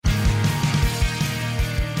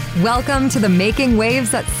Welcome to the Making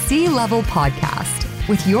Waves at Sea Level podcast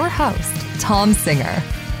with your host, Tom Singer.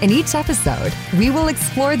 In each episode, we will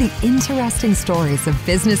explore the interesting stories of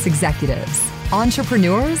business executives,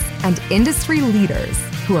 entrepreneurs, and industry leaders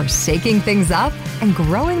who are shaking things up and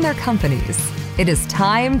growing their companies. It is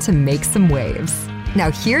time to make some waves.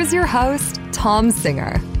 Now here's your host, Tom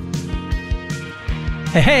Singer.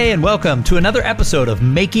 Hey, and welcome to another episode of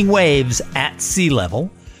Making Waves at Sea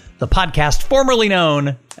Level, the podcast formerly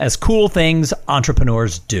known as Cool Things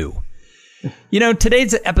Entrepreneurs Do. You know,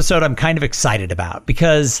 today's episode I'm kind of excited about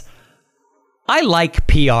because I like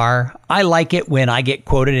PR. I like it when I get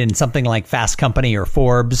quoted in something like Fast Company or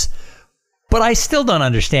Forbes, but I still don't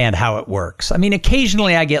understand how it works. I mean,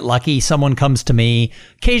 occasionally I get lucky. Someone comes to me.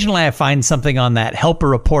 Occasionally I find something on that Help a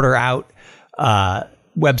Reporter Out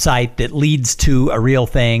website that leads to a real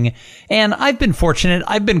thing. And I've been fortunate.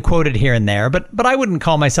 I've been quoted here and there, but I wouldn't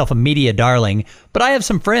call myself a media darling. But I have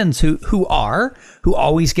some friends who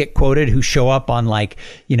always get quoted, who show up on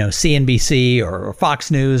CNBC or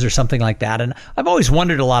Fox News or something like that. And I've always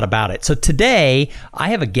wondered a lot about it. So today I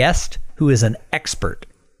have a guest who is an expert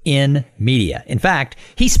in media. In fact,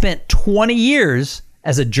 he spent 20 years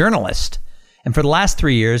as a journalist. And for the last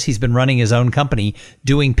 3 years, he's been running his own company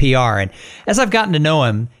doing PR. And as I've gotten to know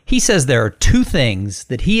him, he says there are two things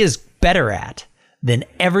that he is better at than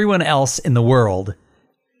everyone else in the world.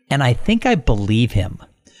 And I think I believe him.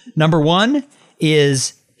 Number one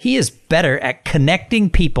is he is better at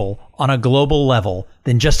connecting people on a global level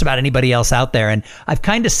than just about anybody else out there. And I've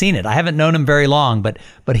kind of seen it. I haven't known him very long, but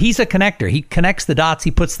he's a connector. He connects the dots. He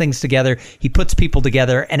puts things together. He puts people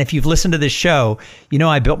together. And if you've listened to this show, you know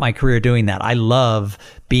I built my career doing that. I love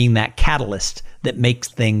being that catalyst that makes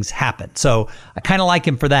things happen. So I kind of like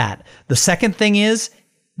him for that. The second thing is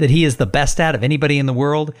that he is the best at of anybody in the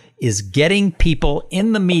world is getting people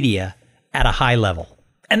in the media at a high level.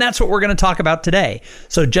 And that's what we're going to talk about today.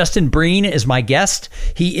 So Justin Breen is my guest.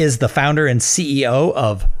 He is the founder and CEO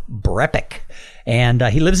of Brepic. And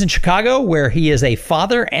he lives in Chicago, where he is a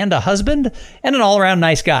father and a husband and an all-around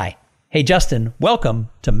nice guy. Hey, Justin, welcome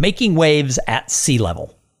to Making Waves at Sea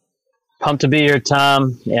Level. Pumped to be here,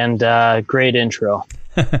 Tom, and great intro.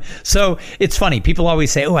 So it's funny. People always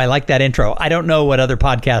say, oh, I like that intro. I don't know what other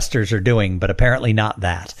podcasters are doing, but apparently not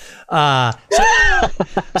that.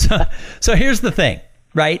 So here's the thing.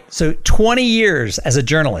 Right? So 20 years as a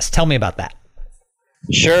journalist. Tell me about that.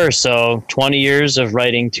 Sure. So 20 years of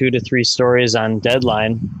writing 2 to 3 stories on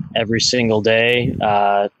deadline every single day,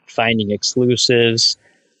 finding exclusives,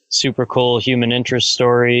 super cool human interest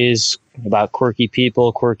stories about quirky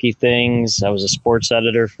people, quirky things. I was a sports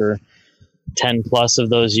editor for 10 plus of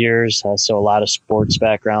those years. So a lot of sports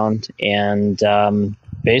background. And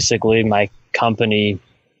basically my company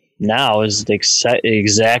now is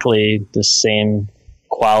exactly the same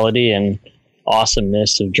quality and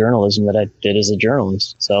awesomeness of journalism that I did as a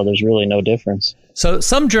journalist. So there's really no difference. So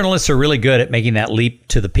some journalists are really good at making that leap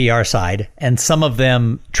to the PR side, and some of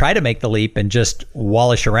them try to make the leap and just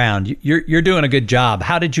wallish around. You're doing a good job.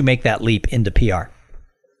 How did you make that leap into PR?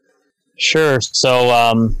 Sure. So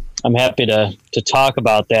I'm happy to talk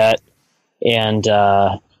about that. And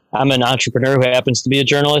I'm an entrepreneur who happens to be a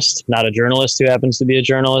journalist, not a journalist who happens to be a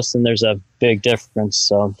journalist. And there's a big difference.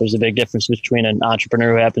 So there's a big difference between an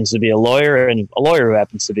entrepreneur who happens to be a lawyer and a lawyer who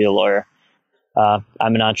happens to be a lawyer. I'm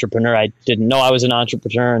an entrepreneur. I didn't know I was an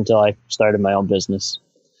entrepreneur until I started my own business.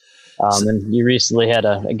 And you recently had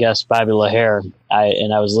a guest, Bobby LaHare,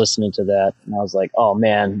 and I was listening to that. And I was like, oh,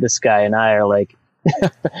 man, this guy and I are like,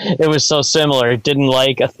 it was so similar. Didn't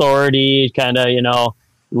like authority, kind of,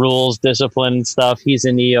 rules, discipline stuff. He's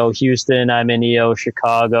in EO Houston. I'm in EO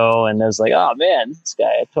Chicago. And I was like, oh man, this guy,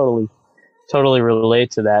 I totally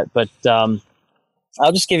relate to that. But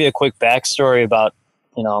I'll just give you a quick backstory about,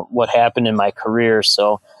 what happened in my career.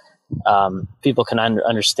 So people can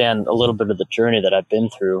understand a little bit of the journey that I've been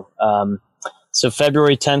through. So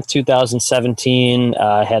February 10th, 2017,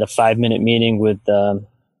 I had a 5-minute meeting with,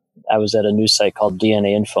 I was at a news site called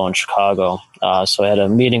DNA Info in Chicago. So I had a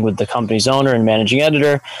meeting with the company's owner and managing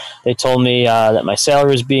editor. They told me that my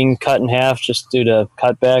salary was being cut in half just due to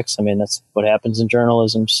cutbacks. I mean, that's what happens in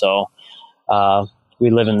journalism. So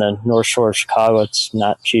we live in the North Shore of Chicago. It's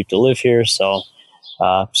not cheap to live here. So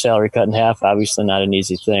salary cut in half, obviously not an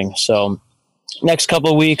easy thing. So next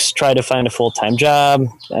couple of weeks, try to find a full-time job.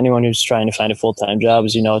 Anyone who's trying to find a full-time job,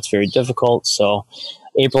 as you know, it's very difficult. So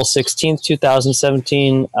April 16th,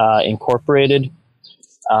 2017, incorporated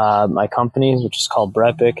my company, which is called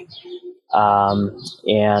Brepic.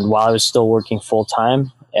 And while I was still working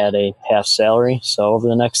full-time at a half salary, so over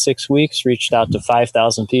the next 6 weeks, reached out to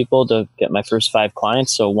 5,000 people to get my first 5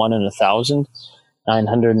 clients, so 1 in 1,000.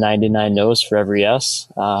 999 no's for every yes.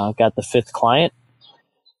 Got the 5th client,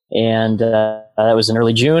 and that was in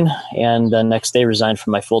early June. And the next day resigned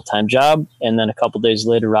from my full-time job. And then a couple days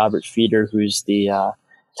later, Robert Feeder, who's the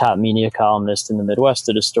top media columnist in the Midwest,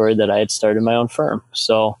 did a story that I had started my own firm.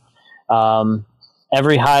 So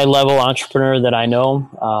every high-level entrepreneur that I know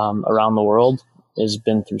around the world has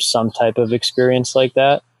been through some type of experience like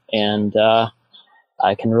that, and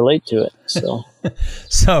I can relate to it. So,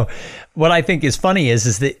 so what I think is funny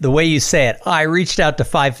is the way you say it. I reached out to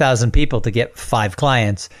 5,000 people to get 5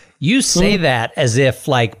 clients. You say that as if,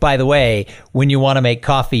 like, by the way, when you want to make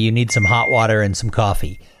coffee, you need some hot water and some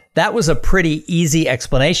coffee. That was a pretty easy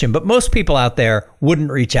explanation, but most people out there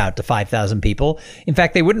wouldn't reach out to 5,000 people. In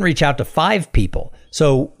fact, they wouldn't reach out to 5 people.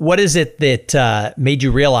 So what is it that made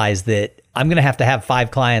you realize that I'm going to have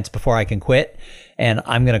 5 clients before I can quit, and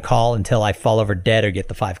I'm going to call until I fall over dead or get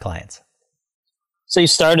the 5 clients? So you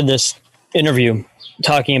started this interview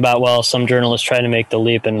talking about, well, some journalists try to make the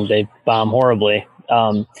leap and they bomb horribly.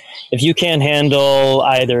 If you can't handle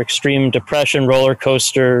either extreme depression, roller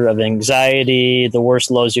coaster of anxiety, the worst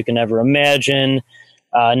lows you can ever imagine,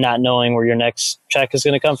 not knowing where your next check is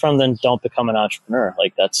going to come from, then don't become an entrepreneur.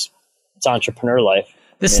 Like, it's entrepreneur life.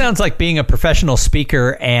 This sounds like being a professional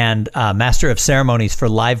speaker and master of ceremonies for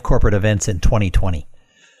live corporate events in 2020.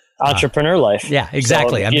 Entrepreneur life. Yeah,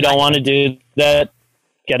 exactly. So if you don't want to do that,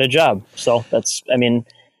 get a job. So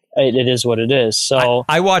it is what it is. So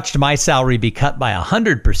I watched my salary be cut by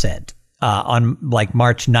 100% on like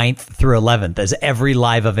March 9th through 11th as every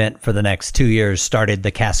live event for the next 2 years started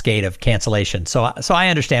the cascade of cancellation. So I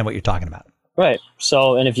understand what you're talking about. Right.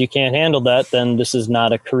 So, and if you can't handle that, then this is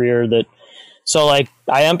not a career that. So, like,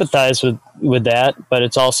 I empathize with that, but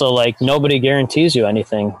it's also like nobody guarantees you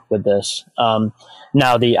anything with this.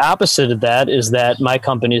 Now, the opposite of that is that my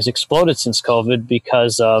company has exploded since COVID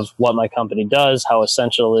because of what my company does, how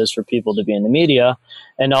essential it is for people to be in the media,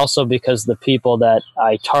 and also because the people that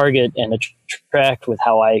I target and attract with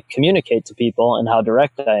how I communicate to people and how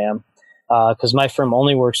direct I am. Because my firm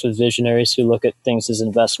only works with visionaries who look at things as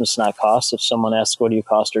investments, not costs. If someone asks, what do you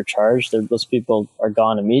cost or charge? Those people are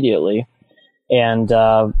gone immediately. And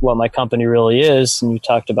what my company really is, and you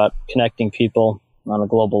talked about connecting people on a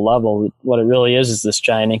global level, what it really is this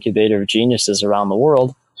giant incubator of geniuses around the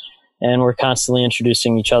world. And we're constantly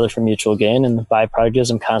introducing each other for mutual gain. And the byproduct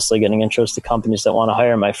is I'm constantly getting intros to companies that want to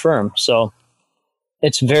hire my firm. So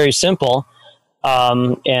it's very simple.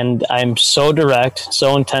 And I'm so direct,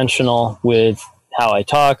 so intentional with how I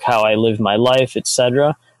talk, how I live my life,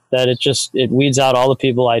 etc., that it weeds out all the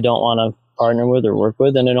people I don't want to partner with or work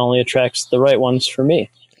with, and it only attracts the right ones for me.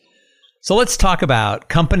 So let's talk about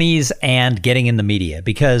companies and getting in the media,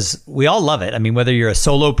 because we all love it. I mean, whether you're a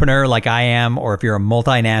solopreneur like I am, or if you're a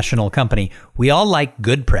multinational company, we all like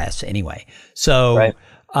good press anyway. So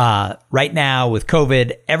right now with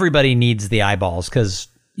COVID, everybody needs the eyeballs because,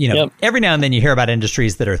 every now and then you hear about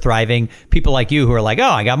industries that are thriving. People like you who are like, oh,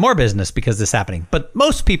 I got more business because this is happening. But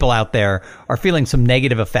most people out there are feeling some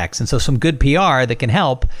negative effects. And so some good PR that can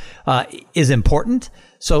help is important.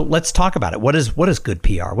 So let's talk about it. What is good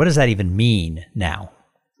PR? What does that even mean now?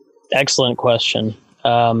 Excellent question.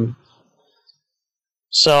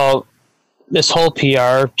 So this whole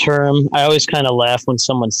PR term, I always kind of laugh when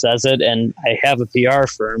someone says it, and I have a PR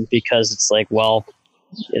firm because it's like, well,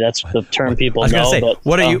 that's the term people know. Say, but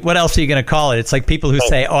what else are you going to call it? It's like people who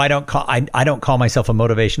say, "Oh, I don't call myself a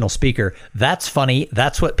motivational speaker." That's funny.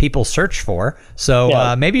 That's what people search for.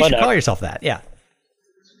 So maybe you should call yourself that. Yeah.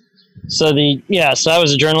 So I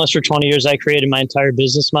was a journalist for 20 years. I created my entire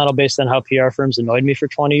business model based on how PR firms annoyed me for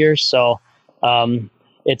 20 years. So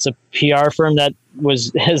it's a PR firm that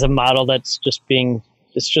has a model that's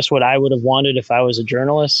it's just what I would have wanted if I was a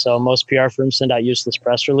journalist. So most PR firms send out useless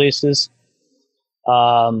press releases.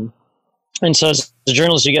 And so as a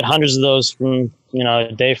journalist, you get hundreds of those from,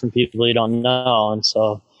 a day from people you don't know. And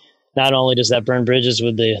so not only does that burn bridges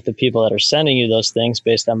with the people that are sending you those things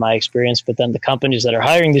based on my experience, but then the companies that are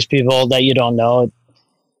hiring these people that you don't know,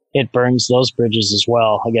 it burns those bridges as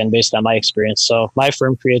well, again, based on my experience. So my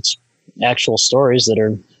firm creates actual stories that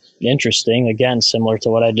are interesting. Again, similar to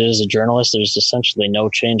what I did as a journalist, there's essentially no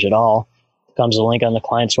change at all. Comes a link on the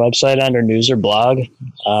client's website under news or blog.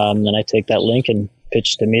 Then I take that link and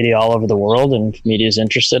pitch to media all over the world. And if media is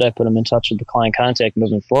interested, I put them in touch with the client contact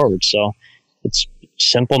moving forward. So it's a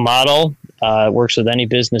simple model. It works with any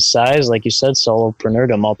business size. Like you said, solopreneur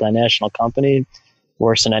to a multinational company,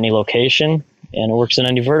 works in any location, and it works in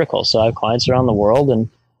any vertical. So I have clients around the world. And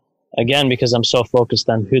again, because I'm so focused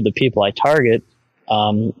on who the people I target,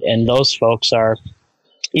 and those folks are,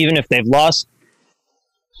 even if they've lost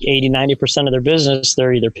 80-90% of their business,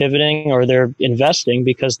 they're either pivoting or they're investing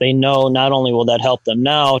because they know not only will that help them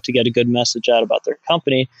now to get a good message out about their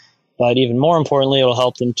company, but even more importantly, it'll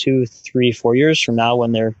help them 2, 3, 4 years from now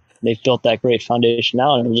when they've built that great foundation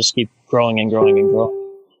now, and it'll just keep growing and growing and growing.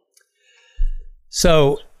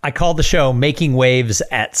 So I called the show Making Waves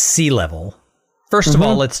at C-Level. First of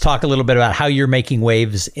all, let's talk a little bit about how you're making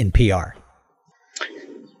waves in PR.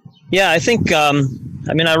 Yeah, I think, I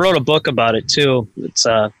wrote a book about it too. It's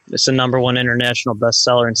a #1 international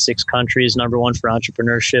bestseller in 6 countries, #1 for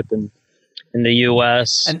entrepreneurship in the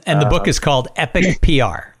U.S. And the book is called Epic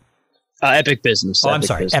PR. Epic Business.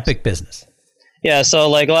 Epic Business. Yeah, so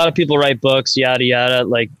like a lot of people write books, yada, yada.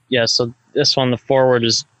 So this one, the foreword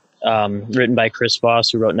is written by Chris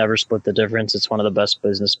Voss, who wrote Never Split the Difference. It's one of the best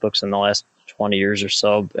business books in the last 20 years or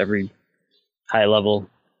so. Every high-level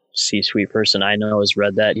C-suite person I know has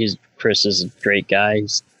read that. Chris is a great guy.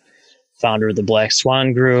 He's founder of the Black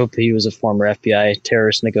Swan Group. He was a former FBI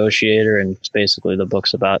terrorist negotiator, and it's basically the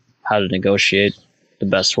book's about how to negotiate the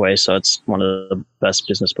best way. So it's one of the best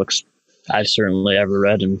business books I've certainly ever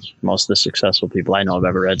read, and most of the successful people I know have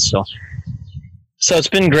ever read. So it's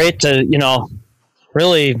been great to,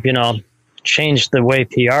 really, change the way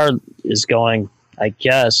PR is going, I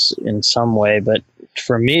guess, in some way. But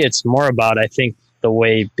for me, it's more about, I think, the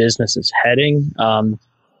way business is heading.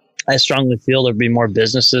 I strongly feel there'll be more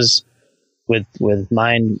businesses with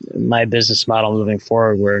my business model moving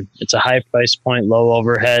forward, where it's a high price point, low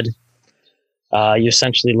overhead. You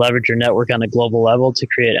essentially leverage your network on a global level to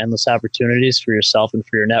create endless opportunities for yourself and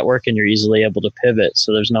for your network, and you're easily able to pivot.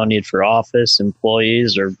 So there's no need for office,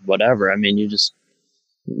 employees, or whatever. I mean,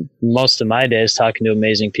 most of my day is talking to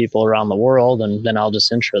amazing people around the world, and then I'll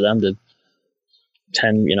just intro them to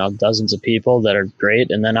 10, dozens of people that are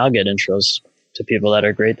great, and then I'll get intros to people that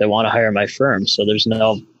are great that want to hire my firm. So there's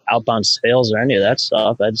no outbound sales or any of that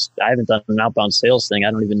stuff. I haven't done an outbound sales thing.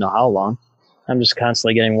 I don't even know how long. I'm just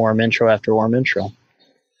constantly getting warm intro after warm intro.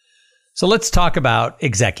 So let's talk about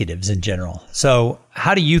executives in general. So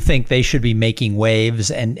how do you think they should be making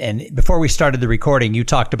waves? And before we started the recording, you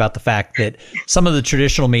talked about the fact that some of the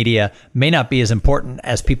traditional media may not be as important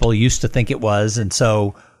as people used to think it was. And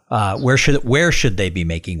so where should they be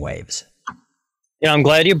making waves? I'm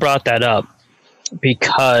glad you brought that up,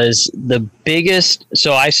 because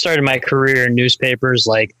so I started my career in newspapers.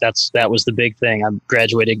 That was the big thing. I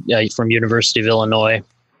graduated from University of Illinois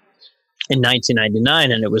in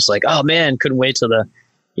 1999, and it was like, oh man, couldn't wait till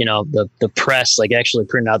the press actually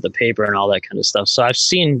print out the paper and all that kind of stuff. So I've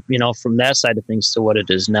seen, from that side of things to what it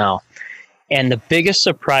is now. And the biggest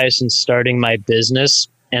surprise in starting my business,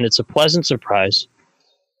 and it's a pleasant surprise,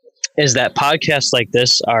 is that podcasts like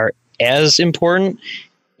this are as important,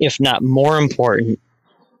 if not more important,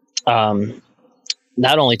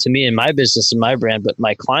 not only to me and my business and my brand, but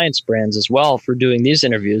my clients' brands as well, for doing these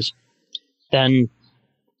interviews, than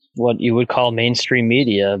what you would call mainstream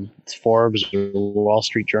media, Forbes or Wall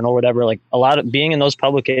Street Journal, whatever. Like, a lot of being in those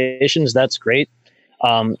publications, that's great.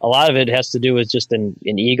 A lot of it has to do with just an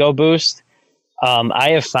ego boost. I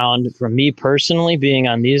have found, for me personally, being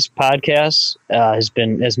on these podcasts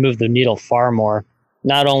has moved the needle far more,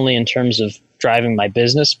 not only in terms of driving my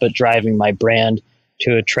business, but driving my brand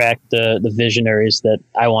to attract the visionaries that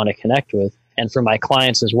I want to connect with. And for my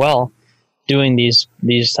clients as well, doing these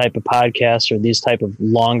type of podcasts or these type of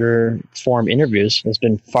longer form interviews has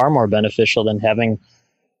been far more beneficial than having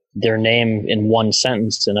their name in one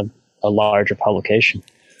sentence in a larger publication.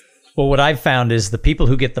 Well, what I've found is the people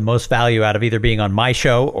who get the most value out of either being on my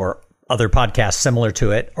show or other podcasts similar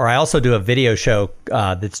to it, or I also do a video show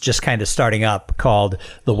that's just kind of starting up called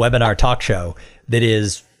the Webinar Talk Show, that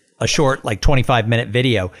is a short, 25-minute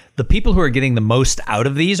video. The people who are getting the most out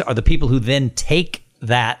of these are the people who then take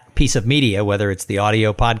that piece of media, whether it's the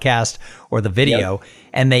audio podcast or the video,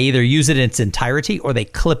 and they either use it in its entirety or they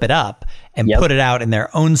clip it up and put it out in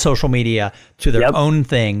their own social media to their own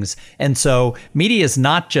things. And so media is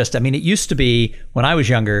not just, it used to be when I was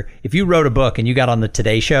younger, if you wrote a book and you got on the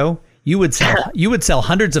Today Show, you would sell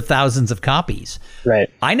hundreds of thousands of copies. Right.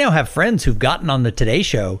 I now have friends who've gotten on the Today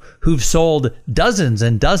Show who've sold dozens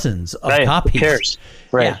and dozens of copies. Who cares?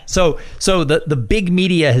 Right. Yeah. So the big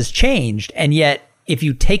media has changed, and yet if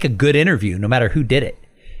you take a good interview, no matter who did it,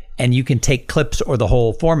 and you can take clips or the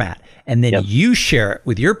whole format, and then you share it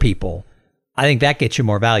with your people, I think that gets you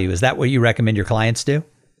more value. Is that what you recommend your clients do?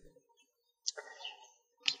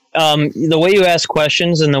 The way you ask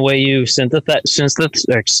questions and the way you synthesize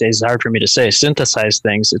it's hard for me to say, synthesize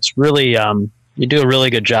things. It's really, you do a really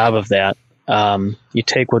good job of that. You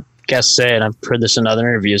take what guests say, and I've heard this in other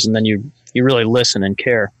interviews, and then you really listen and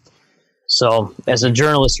care. So as a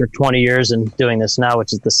journalist for 20 years and doing this now,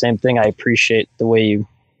 which is the same thing, I appreciate the way you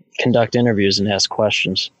conduct interviews and ask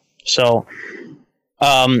questions. So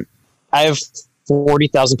I have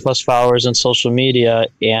 40,000 plus followers on social media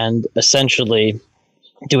and essentially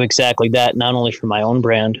do exactly that, not only for my own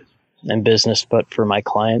brand and business, but for my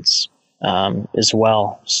clients as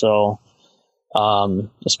well. So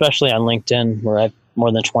especially on LinkedIn, where I have more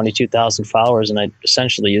than 22,000 followers, and I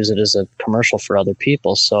essentially use it as a commercial for other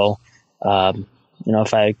people. So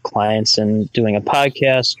if I have clients and doing a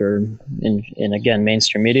podcast or in again,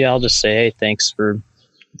 mainstream media, I'll just say, hey, thanks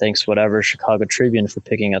whatever, Chicago Tribune, for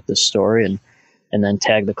picking up this story, and then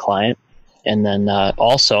tag the client, and then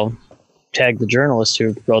also tag the journalist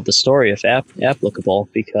who wrote the story if applicable,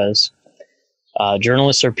 because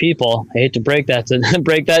journalists are people. I hate to break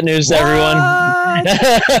that news to everyone.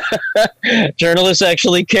 Journalists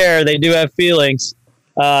actually care. They do have feelings.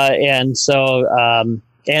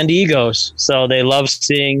 And egos. So they love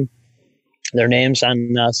seeing their names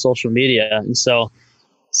on social media. And so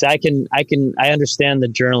I understand the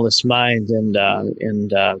journalist's mind, and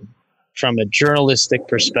from a journalistic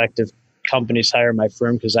perspective, companies hire my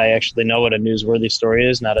firm because I actually know what a newsworthy story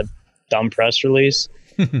is, not a dumb press release.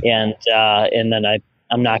 and then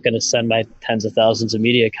I'm not going to send my tens of thousands of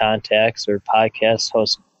media contacts or podcast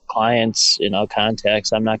host clients,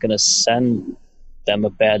 contacts. I'm not going to send them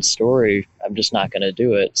a bad story. I'm just not going to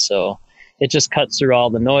do it. So it just cuts through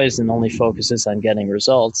all the noise and only focuses on getting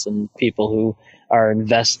results. And people who are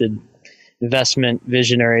investment,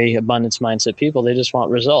 visionary, abundance mindset people, they just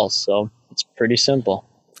want results. So it's pretty simple.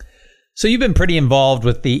 So you've been pretty involved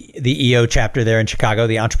with the EO chapter there in Chicago,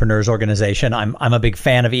 the Entrepreneurs Organization. I'm a big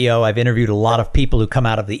fan of EO. I've interviewed a lot of people who come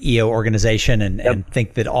out of the EO organization and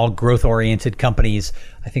think that all growth-oriented companies,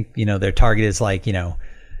 I think, their target is like,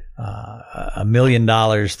 $1 million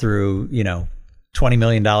through, $20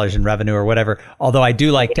 million in revenue or whatever. Although I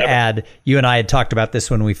do like to add, you and I had talked about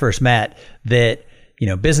this when we first met, that,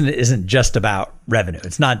 business isn't just about revenue.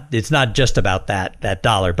 It's not just about that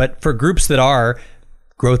dollar. But for groups that are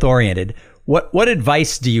growth oriented, what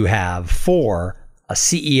advice do you have for a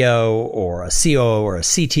CEO or a COO or a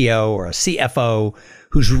CTO or a CFO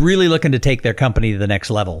who's really looking to take their company to the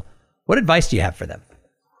next level? What advice do you have for them?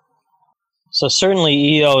 So certainly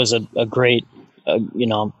EO is a great,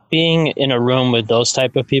 being in a room with those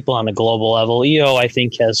type of people on a global level. EO, I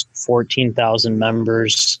think, has 14,000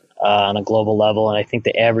 members on a global level. And I think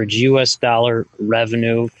the average US dollar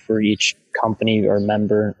revenue for each company or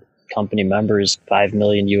company member is $5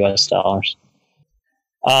 million US dollars.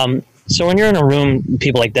 So when you're in a room with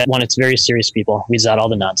people like that, one, it's very serious people. Weeds out all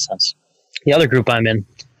the nonsense. The other group I'm in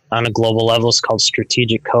on a global level is called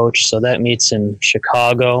Strategic Coach. So that meets in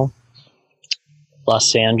Chicago,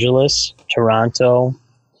 Los Angeles, Toronto,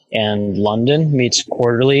 and London, meets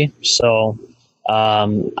quarterly. So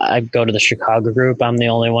I go to the Chicago group. I'm the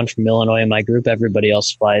only one from Illinois in my group. Everybody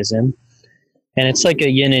else flies in. And it's like a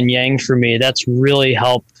yin and yang for me. That's really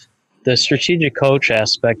helped. The strategic coach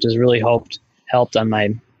aspect has really helped on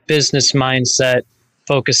my business mindset,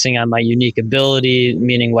 focusing on my unique ability,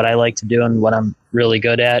 meaning what I like to do and what I'm really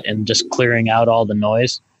good at, and just clearing out all the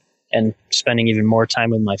noise and spending even more time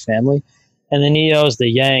with my family. And then EO is the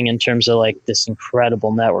yang in terms of like this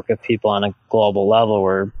incredible network of people on a global level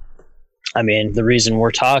where, the reason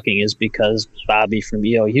we're talking is because Bobby from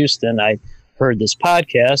EO Houston, I heard this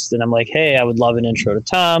podcast and I'm like, hey, I would love an intro to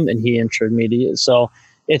Tom. And he introed me to you. So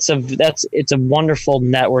it's a wonderful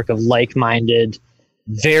network of like-minded,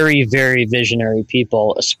 very, very visionary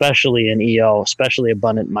people, especially in EO, especially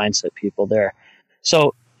abundant mindset people there.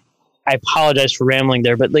 So I apologize for rambling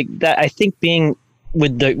there, but like that, I think being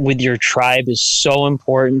with your tribe is so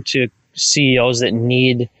important to CEOs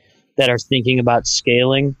that are thinking about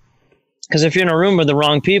scaling. Because if you're in a room with the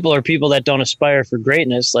wrong people or people that don't aspire for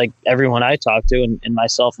greatness, like everyone I talk to and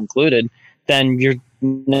myself included, then you're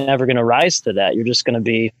never going to rise to that. You're just going to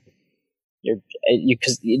be,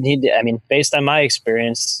 because you need to, based on my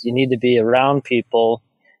experience, you need to be around people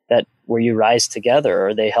where you rise together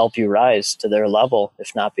or they help you rise to their level,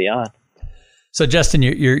 if not beyond. So Justin,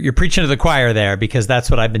 you're preaching to the choir there, because that's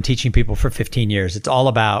what I've been teaching people for 15 years. It's all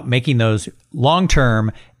about making those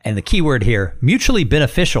long-term, and the key word here, mutually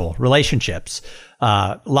beneficial relationships.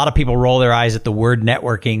 A lot of people roll their eyes at the word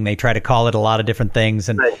networking. They try to call it a lot of different things,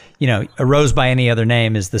 and a rose by any other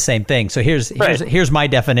name is the same thing. So here's my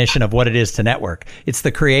definition of what it is to network. It's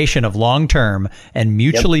the creation of long-term and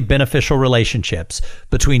mutually beneficial relationships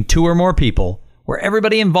between two or more people, where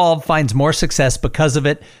everybody involved finds more success because of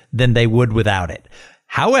it than they would without it.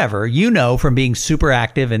 However, from being super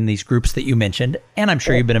active in these groups that you mentioned, and I'm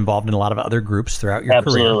sure you've been involved in a lot of other groups throughout your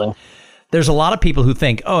career, there's a lot of people who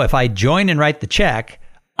think, oh, if I join and write the check,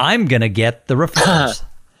 I'm going to get the referrals.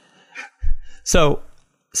 So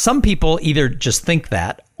some people either just think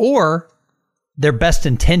that, or their best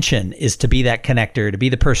intention is to be that connector, to be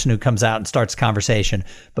the person who comes out and starts a conversation,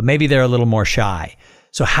 but maybe they're a little more shy.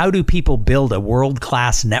 So how do people build a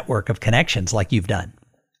world-class network of connections like you've done?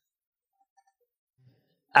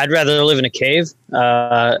 I'd rather live in a cave.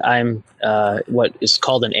 I'm what is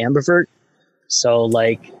called an ambivert. So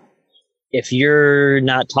like, if you're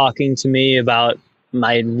not talking to me about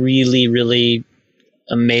my really, really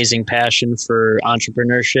amazing passion for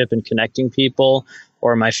entrepreneurship and connecting people,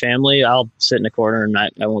 or my family, I'll sit in a corner and I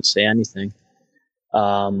won't say anything.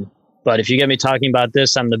 But if you get me talking about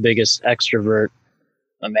this, I'm the biggest extrovert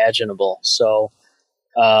imaginable. So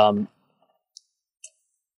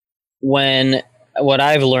what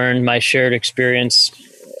I've learned, my shared experience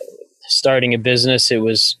starting a business,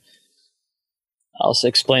 I'll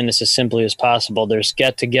explain this as simply as possible. There's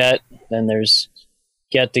get to get, then there's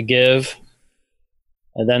get to give,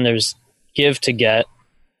 and then there's give to get.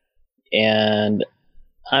 And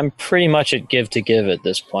I'm pretty much at give to give at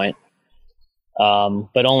this point,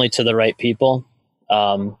 but only to the right people.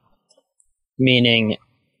 Meaning,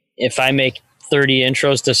 if I make 30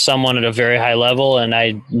 intros to someone at a very high level and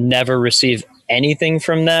I never receive anything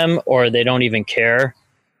from them, or they don't even care,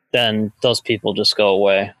 then those people just go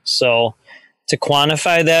away. So to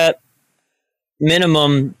quantify that,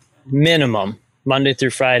 minimum, Monday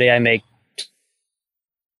through Friday, I make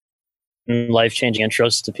life-changing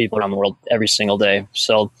intros to people around the world every single day.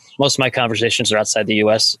 So most of my conversations are outside the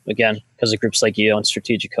US, again, because of groups like you and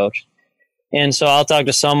Strategic Coach. And so I'll talk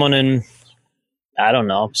to someone in, I don't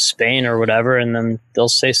know, Spain or whatever, and then they'll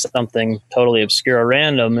say something totally obscure or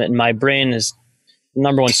random, and my brain is the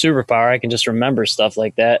number one superpower. I can just remember stuff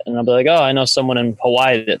like that, and I'll be like, oh, I know someone in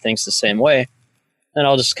Hawaii that thinks the same way, and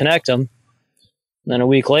I'll just connect them. And then a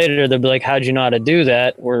week later, they'll be like, how'd you know how to do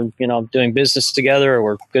that? We're, doing business together, or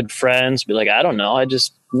we're good friends. Be like, I don't know.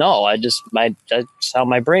 That's how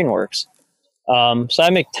my brain works. So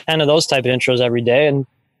I make 10 of those type of intros every day, and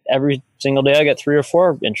every single day I get 3 or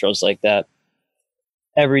 4 intros like that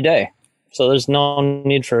every day. So there's no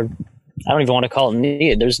need for, I don't even want to call it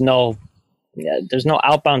need. There's no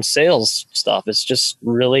outbound sales stuff. It's just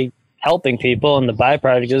really helping people. And the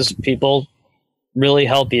byproduct is people really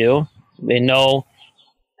help you. They know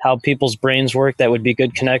how people's brains work that would be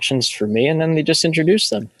good connections for me, and then they just introduce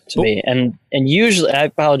them to me. And usually, I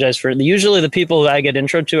apologize for it, usually the people that I get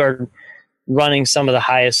intro to are running some of the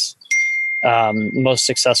highest, most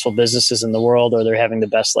successful businesses in the world, or they're having the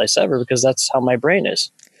best lives ever, because that's how my brain is.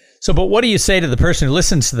 So, but what do you say to the person who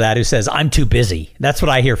listens to that, who says, I'm too busy? That's what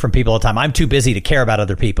I hear from people all the time. I'm too busy to care about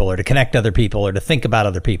other people, or to connect other people, or to think about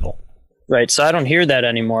other people. Right. So I don't hear that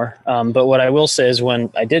anymore. But what I will say is, when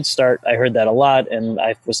I did start, I heard that a lot, and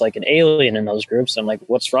I was like an alien in those groups. I'm like,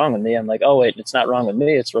 what's wrong with me? I'm like, oh, wait, it's not wrong with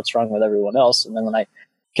me. It's what's wrong with everyone else. And then when I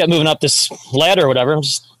kept moving up this ladder or whatever,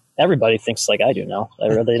 everybody thinks like I do now.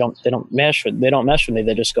 They don't mesh with me.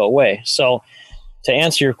 They just go away. So to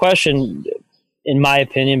answer your question, in my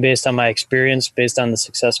opinion, based on my experience, based on the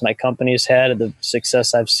success my company's had, the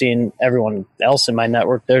success I've seen everyone else in my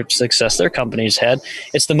network, their success their company's had,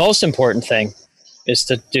 it's the most important thing is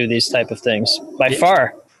to do these type of things. By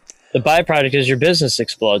far, the byproduct is your business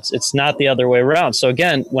explodes. It's not the other way around. So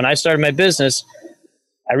again, when I started my business,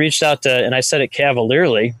 I reached out to, and I said it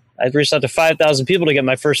cavalierly, I reached out to 5,000 people to get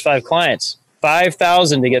my first 5 clients.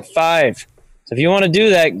 5,000 to get 5. So if you want to do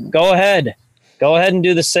that, go ahead. Go ahead and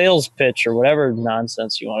do the sales pitch or whatever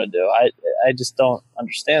nonsense you want to do. I just don't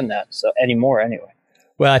understand that so anymore anyway.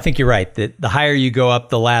 Well, I think you're right that the higher you go up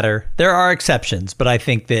the ladder, there are exceptions, but I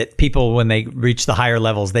think that people, when they reach the higher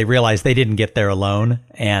levels, they realize they didn't get there alone.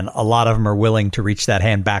 And a lot of them are willing to reach that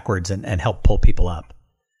hand backwards and help pull people up.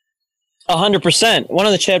 100%. One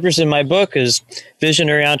of the chapters in my book is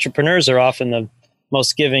visionary entrepreneurs are often the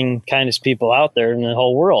most giving, kindest people out there in the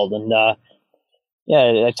whole world. And,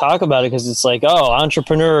 yeah, I talk about it because it's like, oh,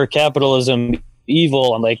 entrepreneur, capitalism,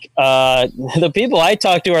 evil. I'm like, the people I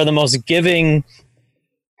talk to are the most giving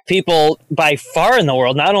people by far in the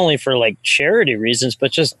world, not only for like charity reasons,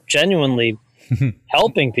 but just genuinely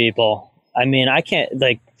helping people. I mean,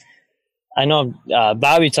 I know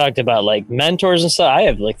Bobby talked about like mentors and stuff. I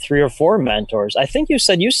have like 3 or 4 mentors. I think you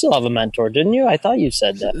said you still have a mentor, didn't you? I thought you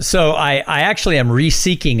said that. So I actually am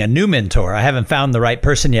re-seeking a new mentor. I haven't found the right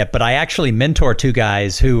person yet, but I actually mentor 2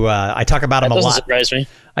 guys who I talk about them a lot. That doesn't surprise me.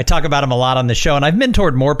 I talk about them a lot on the show, and I've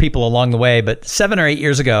mentored more people along the way, but 7 or 8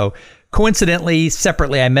 years ago, coincidentally,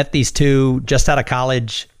 separately, I met these 2 just out of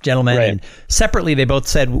college gentlemen, right. And separately they both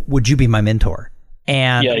said, would you be my mentor?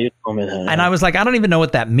 And yeah, you told me that. And I was like, I don't even know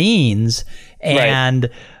what that means. And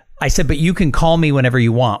I said, but you can call me whenever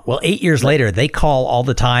you want. Well, 8 years later, they call all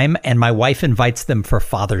the time, and my wife invites them for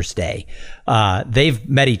Father's Day. They've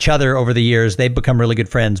met each other over the years. They've become really good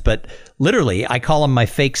friends, but literally I call them my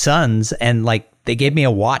fake sons, and like they gave me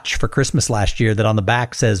a watch for Christmas last year that on the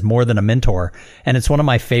back says more than a mentor. And it's one of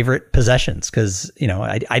my favorite possessions because, you know,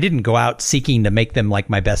 I didn't go out seeking to make them like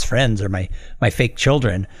my best friends or my fake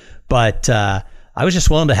children, but I was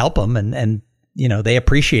just willing to help them and you know, they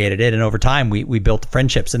appreciated it. And over time we built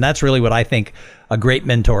friendships. And that's really what I think a great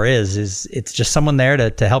mentor is it's just someone there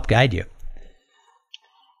to help guide you.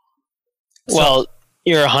 Well,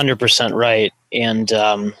 you're 100% right. And,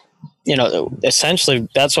 you know, essentially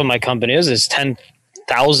that's what my company is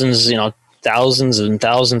 10,000s, you know, thousands and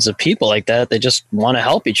thousands of people like that. They just want to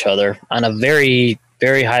help each other on a very,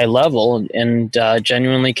 very high level and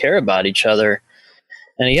genuinely care about each other.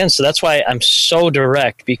 And again, so that's why I'm so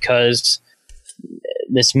direct, because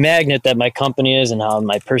this magnet that my company is and how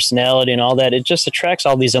my personality and all that, it just attracts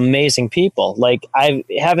all these amazing people. Like I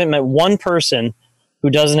haven't met one person who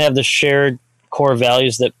doesn't have the shared core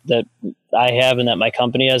values that I have and that my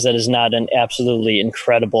company has that is not an absolutely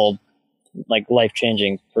incredible, like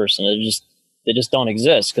life-changing person. They just don't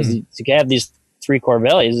exist, because to have these three core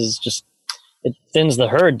values is just, it thins the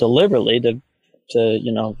herd deliberately to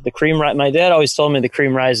you know, the cream. My dad always told me the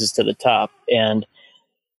cream rises to the top, and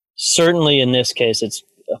certainly in this case, it's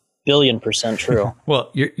 1,000,000,000% true.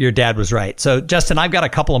 Well, your dad was right. So, Justin, I've got a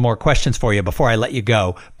couple of more questions for you before I let you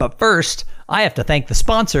go. But first, I have to thank the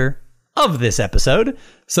sponsor of this episode.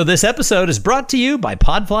 So this episode is brought to you by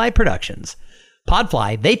Podfly Productions.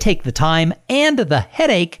 Podfly, they take the time and the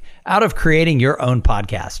headache out of creating your own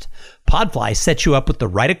podcast. Podfly sets you up with the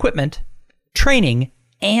right equipment, training,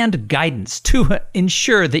 and guidance to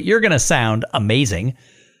ensure that you're going to sound amazing.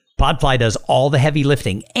 Podfly does all the heavy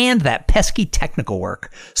lifting and that pesky technical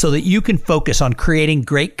work so that you can focus on creating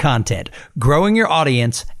great content, growing your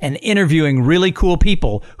audience, and interviewing really cool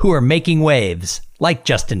people who are making waves, like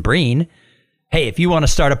Justin Breen. Hey, if you want to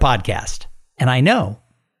start a podcast, and I know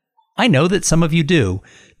that some of you do,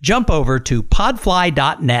 jump over to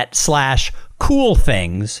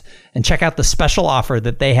podfly.net/coolthings and check out the special offer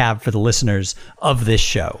that they have for the listeners of this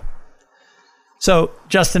show. So,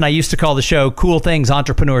 Justin, I used to call the show Cool Things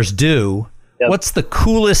Entrepreneurs Do. Yep. What's the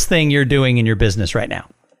coolest thing you're doing in your business right now?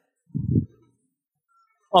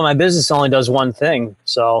 Well, my business only does one thing,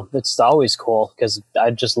 so it's always cool because I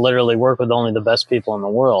just literally work with only the best people in the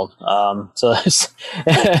world. So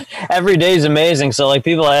every day is amazing. So like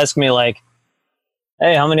people ask me like,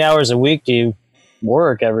 hey, how many hours a week do you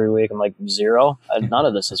work every week? I'm like, 0. None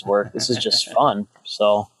of this is work. This is just fun.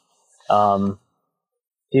 So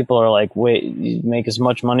people are like, wait, you make as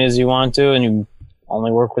much money as you want to and you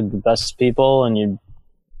only work with the best people and you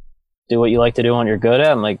do what you like to do and you're good at?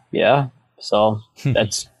 I'm like, yeah. So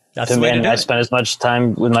that's to me, and I spend as much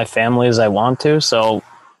time with my family as I want to. So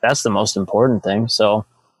that's the most important thing. So,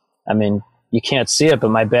 I mean, you can't see it, but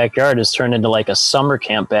my backyard has turned into like a summer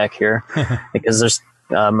camp back here because there's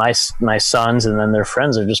my sons and then their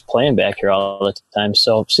friends are just playing back here all the time.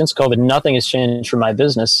 So since COVID, nothing has changed for my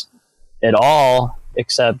business at all,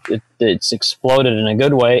 except it's exploded in a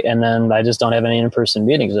good way. And then I just don't have any in-person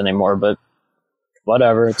meetings anymore, but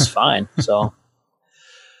whatever, it's fine. So.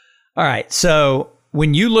 All right. So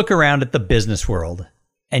when you look around at the business world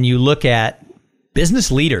and you look at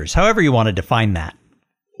business leaders, however you want to define that,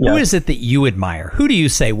 who is it that you admire? Who do you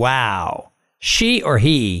say, wow, she or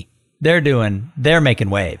he, they're making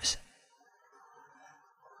waves?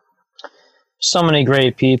 So many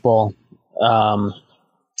great people.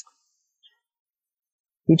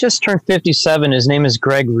 He just turned 57. His name is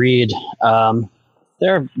Greg Reed.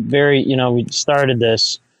 They're very, we started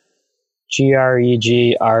this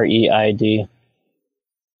Gregreid.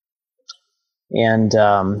 And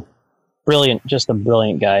brilliant, just a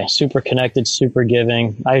brilliant guy. Super connected, super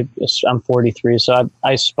giving. I'm 43, so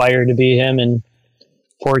I aspire to be him in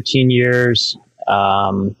 14 years.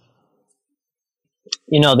 The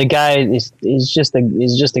guy is just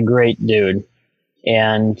a great dude,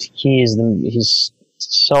 and he's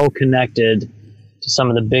so connected to some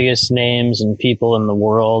of the biggest names and people in the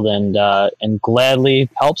world, and gladly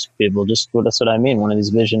helps people. That's what I mean. One of these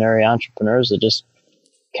visionary entrepreneurs that just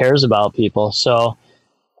cares about people. So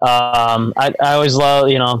I always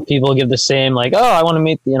love, people give the same, like, oh, I want to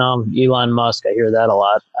meet, Elon Musk. I hear that a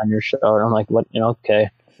lot on your show. And I'm like, what, okay,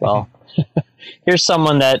 well, here's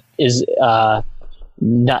someone that is,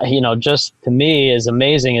 not, just to me as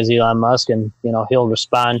amazing as Elon Musk, and, he'll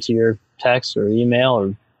respond to your text or email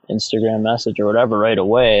or Instagram message or whatever right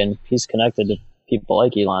away. And he's connected to people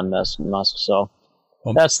like Elon Musk. So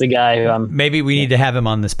that's the guy who I'm. Maybe we need to have him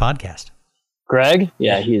on this podcast. Greg?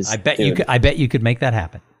 Yeah, he's. I bet you could make that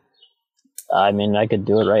happen. I mean, I could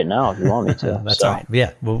do it right now if you want me to. That's all right.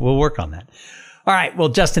 Yeah, we'll work on that. All right. Well,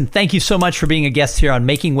 Justin, thank you so much for being a guest here on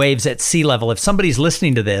Making Waves at Sea Level. If somebody's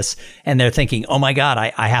listening to this and they're thinking, oh my God,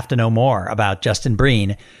 I have to know more about Justin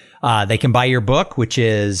Breen, they can buy your book, which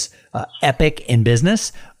is Epic in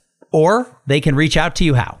Business, or they can reach out to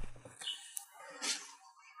you how?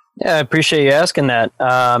 Yeah, I appreciate you asking that.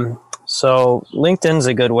 So LinkedIn's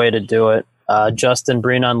a good way to do it. Justin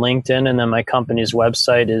Breen on LinkedIn, and then my company's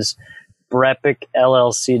website is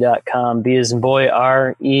brepicllc.com. B as in boy,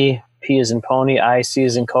 R-E, P as in pony, I-C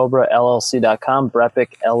as in cobra, LLC.com,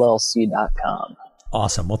 brepicllc.com.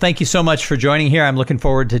 Awesome. Well, thank you so much for joining here. I'm looking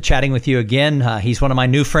forward to chatting with you again. He's one of my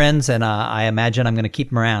new friends, and I imagine I'm going to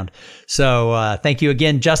keep him around. So thank you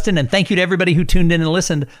again, Justin, and thank you to everybody who tuned in and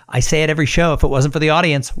listened. I say it every show. If it wasn't for the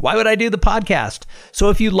audience, why would I do the podcast? So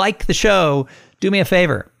if you like the show, do me a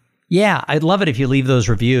favor. Yeah, I'd love it if you leave those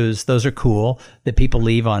reviews. Those are cool that people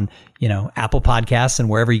leave on, Apple Podcasts and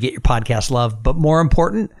wherever you get your podcast love. But more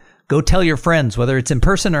important, go tell your friends, whether it's in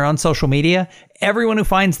person or on social media. Everyone who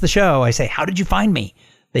finds the show, I say, how did you find me?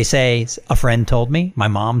 They say, a friend told me, my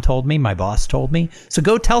mom told me, my boss told me. So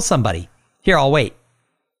go tell somebody. Here, I'll wait.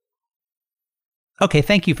 Okay,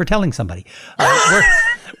 thank you for telling somebody.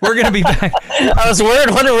 We're going to be back. I was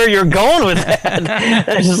wondering where you're going with that.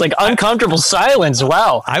 It's just like uncomfortable silence.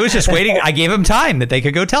 Wow. I was just waiting. I gave them time that they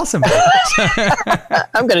could go tell somebody.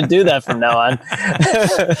 I'm going to do that from now on.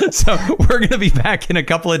 So we're going to be back in a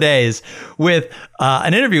couple of days with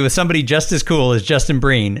an interview with somebody just as cool as Justin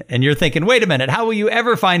Breen. And you're thinking, wait a minute, how will you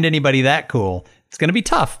ever find anybody that cool? It's going to be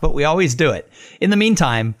tough, but we always do it. In the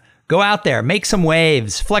meantime, go out there, make some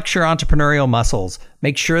waves, flex your entrepreneurial muscles.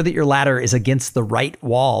 Make sure that your ladder is against the right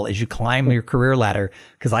wall as you climb your career ladder,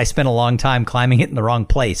 because I spent a long time climbing it in the wrong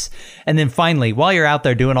place. And then finally, while you're out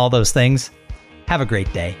there doing all those things, have a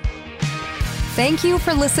great day. Thank you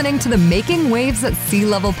for listening to the Making Waves at Sea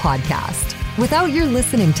Level podcast. Without your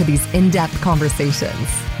listening to these in-depth conversations,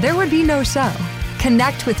 there would be no show.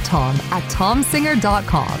 Connect with Tom at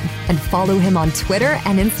tomsinger.com and follow him on Twitter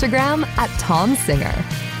and Instagram at tomsinger.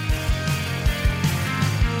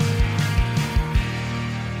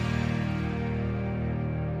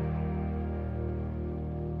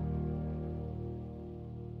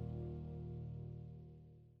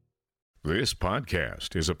 This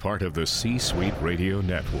podcast is a part of the C-Suite Radio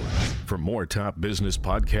Network. For more top business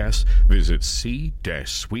podcasts, visit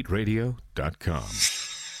c-suiteradio.com.